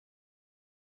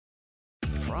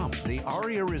From the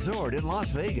Aria Resort in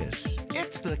Las Vegas,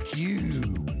 it's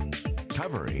theCUBE,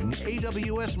 covering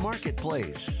AWS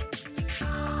Marketplace.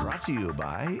 Brought to you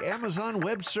by Amazon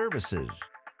Web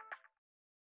Services.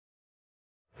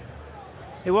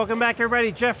 Hey, welcome back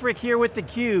everybody. Jeff Frick here with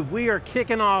theCUBE. We are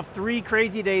kicking off 3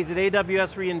 crazy days at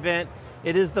AWS Reinvent.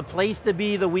 It is the place to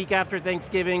be the week after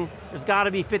Thanksgiving. There's got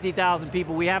to be 50,000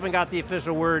 people. We haven't got the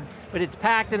official word, but it's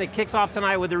packed and it kicks off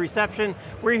tonight with the reception.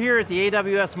 We're here at the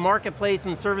AWS Marketplace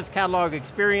and Service Catalog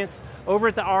Experience over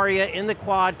at the Aria in the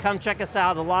Quad. Come check us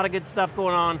out. A lot of good stuff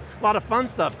going on, a lot of fun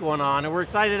stuff going on, and we're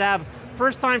excited to have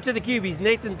first time to theCUBE. He's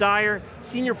Nathan Dyer,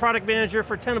 Senior Product Manager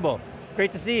for Tenable.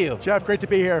 Great to see you. Jeff, great to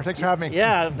be here. Thanks for having me.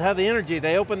 Yeah, have the energy.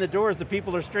 They open the doors, the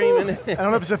people are streaming. I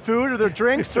don't know if it's the food or the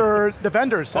drinks or the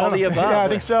vendors. All the above. Yeah, I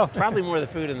think so. Probably more the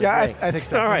food and the drink. I think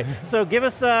so. All right, so give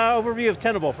us an overview of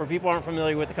Tenable for people who aren't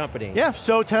familiar with the company. Yeah,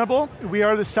 so Tenable, we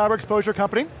are the cyber exposure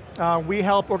company. We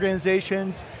help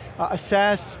organizations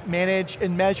assess, manage,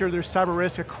 and measure their cyber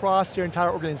risk across their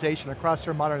entire organization, across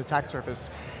their modern attack surface.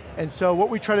 And so what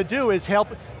we try to do is help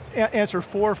answer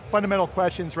 4 fundamental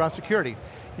questions around security.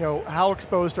 You know, how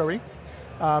exposed are we?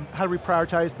 How do we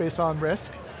prioritize based on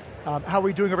risk? How are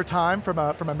we doing over time from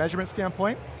a measurement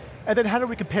standpoint? And then how do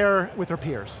we compare with our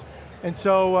peers? And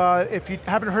so if you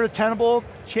haven't heard of Tenable,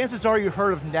 chances are you've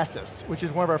heard of Nessus, which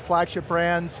is one of our flagship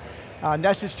brands.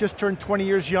 Nessus just turned 20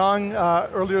 years young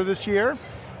earlier this year.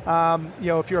 You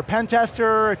know, if you're a pen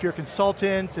tester, if you're a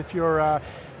consultant, if you're a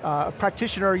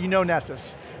practitioner, you know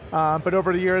Nessus. But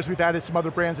over the years, we've added some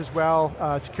other brands as well.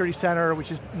 Security Center,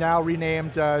 which is now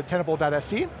renamed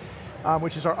Tenable.se,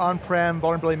 which is our on-prem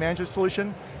vulnerability management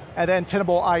solution. And then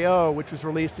Tenable.io, which was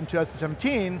released in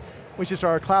 2017, which is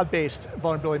our cloud-based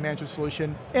vulnerability management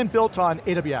solution and built on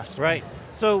AWS. Right,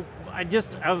 so I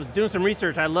was doing some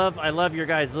research. I love your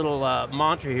guys' little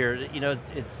mantra here. You know,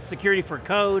 it's security for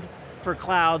code, for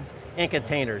clouds, and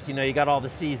containers. You know, you got all the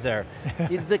C's there.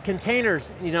 The containers,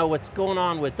 you know, what's going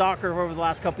on with Docker over the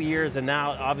last couple of years, and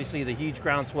now obviously the huge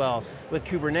groundswell with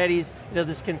Kubernetes. You know,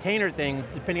 this container thing,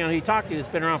 depending on who you talk to, it's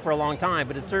been around for a long time,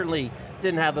 but it certainly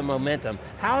didn't have the momentum.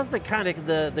 How has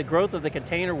the growth of the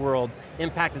container world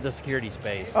impacted the security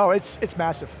space? Oh, it's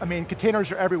massive. I mean,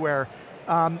 containers are everywhere.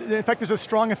 In fact, there's a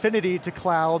strong affinity to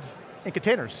cloud and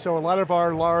containers. So a lot of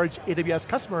our large AWS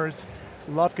customers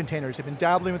love containers. They've been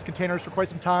dabbling with containers for quite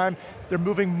some time. They're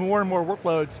moving more and more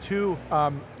workloads to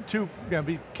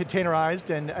be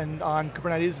containerized and on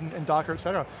Kubernetes and Docker, et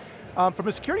cetera. From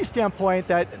a security standpoint,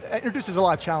 that introduces a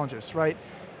lot of challenges, right?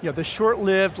 You know, the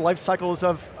short-lived life cycles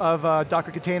of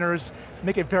Docker containers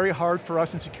make it very hard for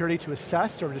us in security to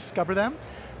assess or discover them.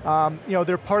 You know,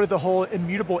 they're part of the whole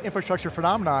immutable infrastructure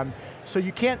phenomenon, so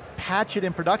you can't patch it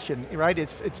in production, right?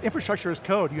 It's infrastructure as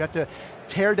code. You have to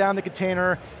tear down the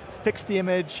container, fix the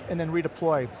image, and then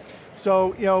redeploy.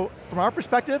 So, you know, from our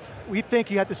perspective, we think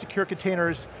you have to secure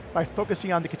containers by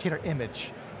focusing on the container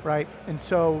image, right? And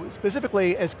so,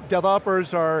 specifically, as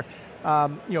developers are,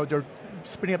 you know, they're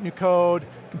spinning up new code,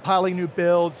 compiling new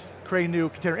builds, creating new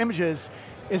container images,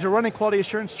 as they're running quality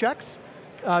assurance checks,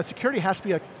 security has to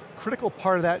be a critical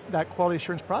part of that quality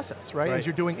assurance process, right? As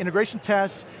you're doing integration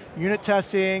tests, unit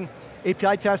testing,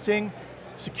 API testing,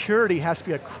 security has to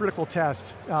be a critical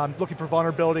test, looking for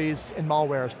vulnerabilities and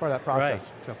malware as part of that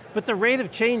process. Right. So. But the rate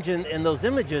of change in those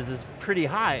images is pretty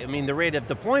high. I mean, the rate of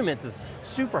deployments is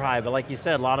super high, but like you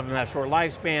said, a lot of them have short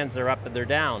lifespans, they're up and they're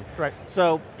down. Right.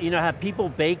 So, you know, have people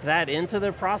baked that into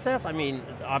their process? I mean,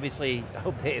 obviously, I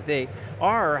hope they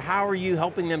are. How are you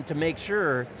helping them to make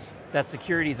sure that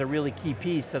security is a really key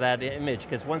piece to that image?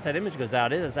 Because once that image goes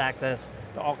out, it has access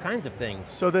to all kinds of things.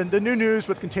 So the new news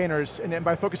with containers, and then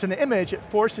by focusing on the image, it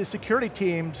forces security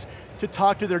teams to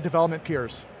talk to their development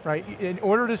peers, right? In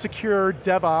order to secure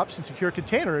DevOps and secure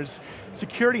containers,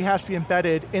 security has to be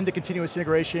embedded in the continuous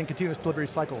integration, continuous delivery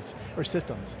cycles, or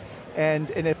systems.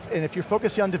 And if you're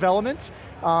focusing on development,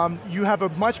 you have a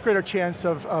much greater chance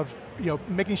of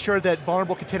making sure that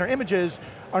vulnerable container images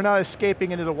are not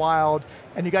escaping into the wild,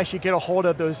 and you guys should get a hold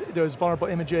of those vulnerable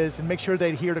images and make sure they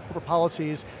adhere to corporate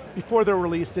policies before they're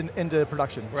released into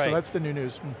production. Right. So that's the new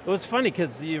news. Well, it's funny because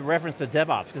you referenced the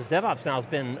DevOps, because DevOps now has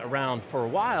been around for a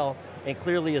while, and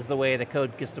clearly is the way the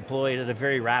code gets deployed at a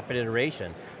very rapid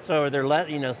iteration. So are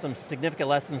there some significant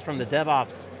lessons from the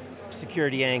DevOps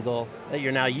security angle that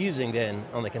you're now using then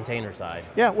on the container side?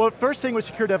 Yeah, well, first thing with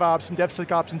secure DevOps and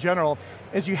DevSecOps in general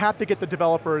is you have to get the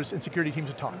developers and security teams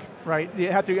to talk, right? You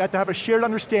have to have a shared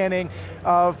understanding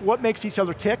of what makes each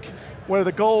other tick, what are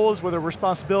the goals, what are the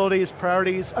responsibilities,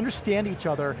 priorities, understand each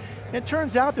other. And it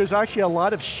turns out there's actually a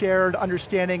lot of shared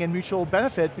understanding and mutual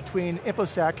benefit between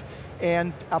InfoSec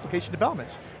and application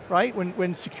development. right?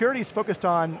 When security is focused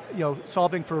on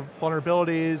solving for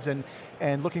vulnerabilities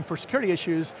and looking for security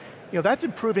issues, that's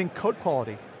improving code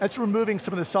quality. That's removing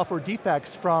some of the software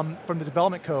defects from the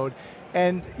development code.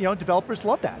 And developers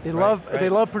love that. They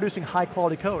love producing high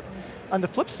quality code. On the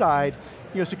flip side,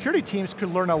 security teams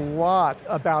can learn a lot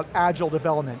about agile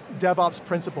development, DevOps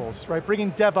principles, right?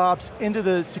 Bringing DevOps into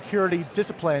the security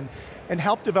discipline and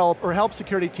help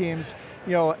security teams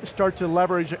start to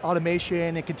leverage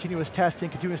automation and continuous testing,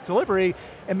 continuous delivery,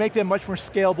 and make them much more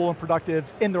scalable and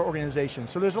productive in their organization.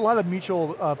 So there's a lot of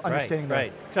mutual understanding there.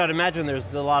 Right, so I'd imagine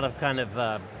there's a lot of kind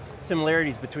of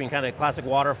similarities between kind of classic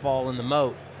waterfall and the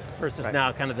moat versus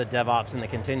now kind of the DevOps and the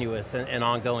continuous and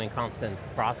ongoing constant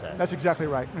process. That's exactly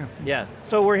right. Yeah,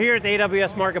 so we're here at the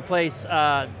AWS Marketplace.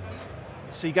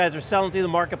 So you guys are selling through the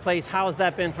marketplace. How has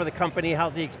that been for the company?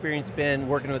 How's the experience been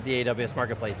working with the AWS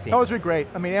Marketplace team? Oh, it's been great.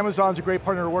 I mean, Amazon's a great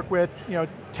partner to work with.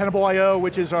 Tenable IO,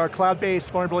 which is our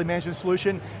cloud-based vulnerability management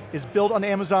solution, is built on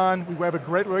Amazon. We have a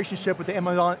great relationship with the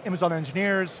Amazon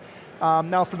engineers.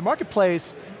 Now for the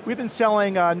marketplace, we've been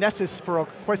selling Nessus for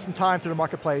quite some time through the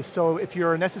marketplace. So if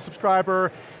you're a Nessus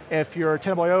subscriber, if you're a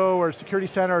Tenable IO or Security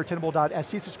Center or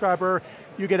Tenable.sc subscriber,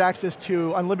 you get access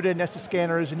to unlimited Nessus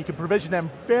scanners and you can provision them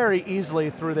very easily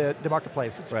through the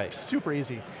marketplace. It's super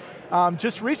easy.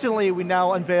 Just recently, we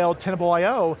now unveiled Tenable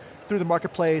IO through the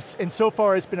marketplace, and so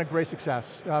far it's been a great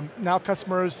success. Now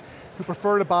customers who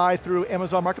prefer to buy through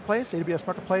Amazon Marketplace, AWS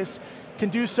Marketplace, can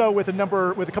do so with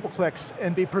a couple clicks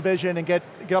and be provisioned and get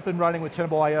up and running with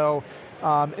Tenable IO.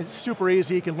 It's super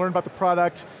easy, you can learn about the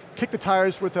product, kick the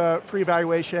tires with a free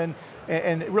evaluation,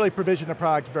 and really provision the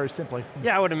product very simply.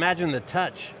 Yeah, I would imagine the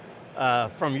touch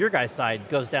from your guys' side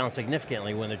goes down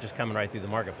significantly when they're just coming right through the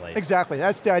marketplace. Exactly,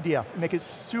 that's the idea. Make it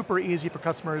super easy for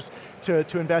customers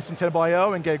to invest in Tenable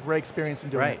IO and get a great experience in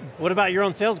doing it. What about your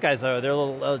own sales guys though? Are there a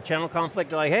little channel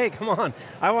conflict? They're like, hey, come on,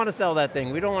 I want to sell that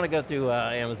thing. We don't want to go through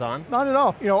Amazon. Not at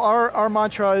all. Our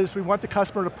mantra is we want the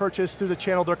customer to purchase through the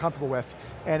channel they're comfortable with.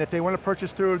 And if they want to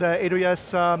purchase through the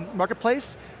AWS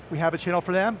Marketplace, we have a channel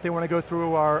for them. If they want to go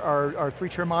through our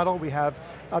 3-tier model, we have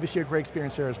obviously a great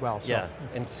experience there as well. So. Yeah,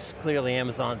 and clearly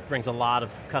Amazon brings a lot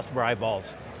of customer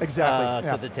eyeballs to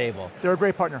the table. They're a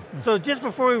great partner. So just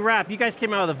before we wrap, you guys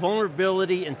came out with a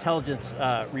vulnerability intelligence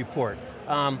report.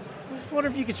 I just wonder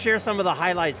if you could share some of the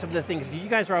highlights, some of the things. You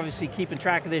guys are obviously keeping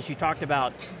track of this. You talked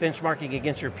about benchmarking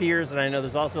against your peers, and I know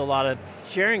there's also a lot of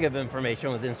sharing of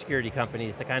information within security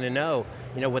companies to kind of know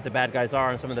what the bad guys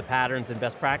are and some of the patterns and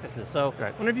best practices. So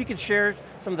I wonder if you could share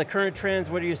some of the current trends.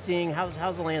 What are you seeing?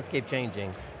 How's the landscape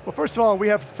changing? Well, first of all, we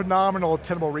have a phenomenal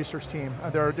Tenable research team.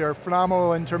 They're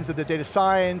phenomenal in terms of the data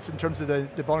science, in terms of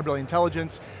the vulnerability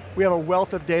intelligence. We have a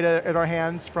wealth of data at our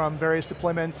hands from various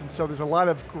deployments, and so there's a lot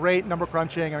of great number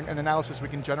crunching and analysis we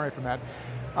can generate from that.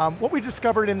 What we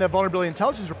discovered in the vulnerability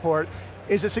intelligence report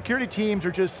is that security teams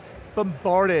are just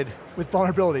bombarded with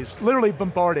vulnerabilities, literally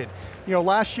bombarded.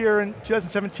 Last year in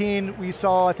 2017, we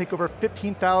saw, I think, over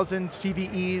 15,000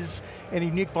 CVEs and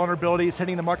unique vulnerabilities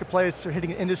hitting the marketplace or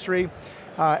hitting the industry.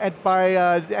 And by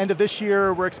the end of this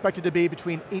year, we're expected to be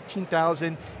between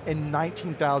 18,000 and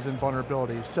 19,000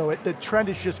 vulnerabilities. So the trend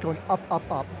is just going up, up,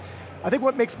 up. I think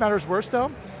what makes matters worse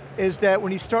though, is that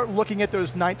when you start looking at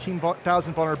those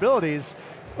 19,000 vulnerabilities,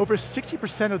 over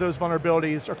 60% of those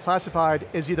vulnerabilities are classified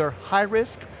as either high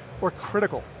risk or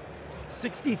critical.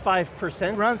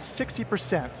 65%? Around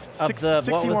 60%. Of the,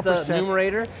 61%. What was the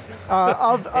numerator?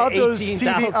 Of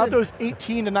those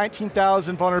 18 to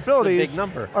 19,000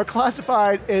 vulnerabilities are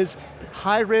classified as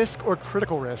high risk or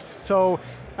critical risk. So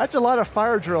that's a lot of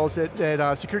fire drills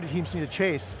that security teams need to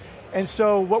chase. And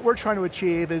so what we're trying to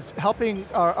achieve is helping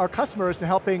our customers and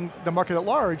helping the market at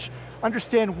large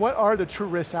understand what are the true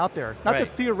risks out there. Not the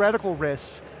theoretical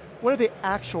risks, what are the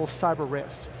actual cyber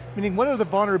risks? Meaning, what are the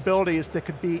vulnerabilities that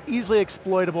could be easily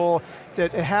exploitable,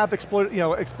 that have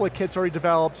exploit kits already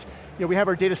developed? We have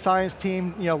our data science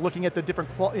team, looking at the different,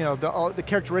 the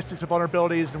characteristics of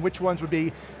vulnerabilities and which ones would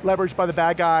be leveraged by the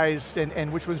bad guys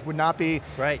and which ones would not be.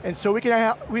 And so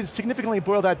we significantly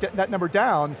boil that number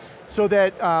down so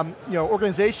that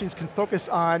organizations can focus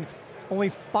on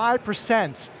only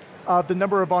 5% of the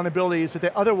number of vulnerabilities that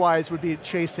they otherwise would be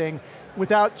chasing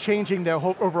without changing the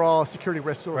whole overall security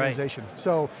risk organization.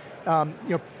 So,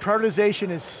 prioritization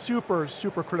is super,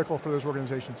 super critical for those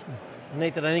organizations.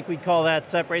 Nathan, I think we'd call that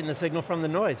separating the signal from the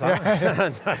noise,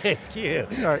 huh? Nice, cute.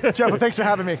 All right, Jeff, well, thanks for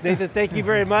having me. Nathan, thank you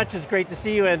very much. It's great to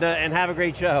see you and have a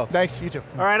great show. Thanks, you too.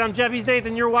 All right, I'm Jeff, he's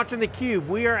Nathan, you're watching theCUBE.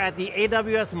 We are at the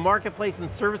AWS Marketplace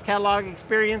and Service Catalog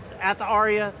Experience at the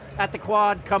Aria, at the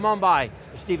Quad. Come on by.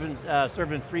 They're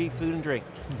serving free food and drink.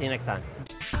 See you next time.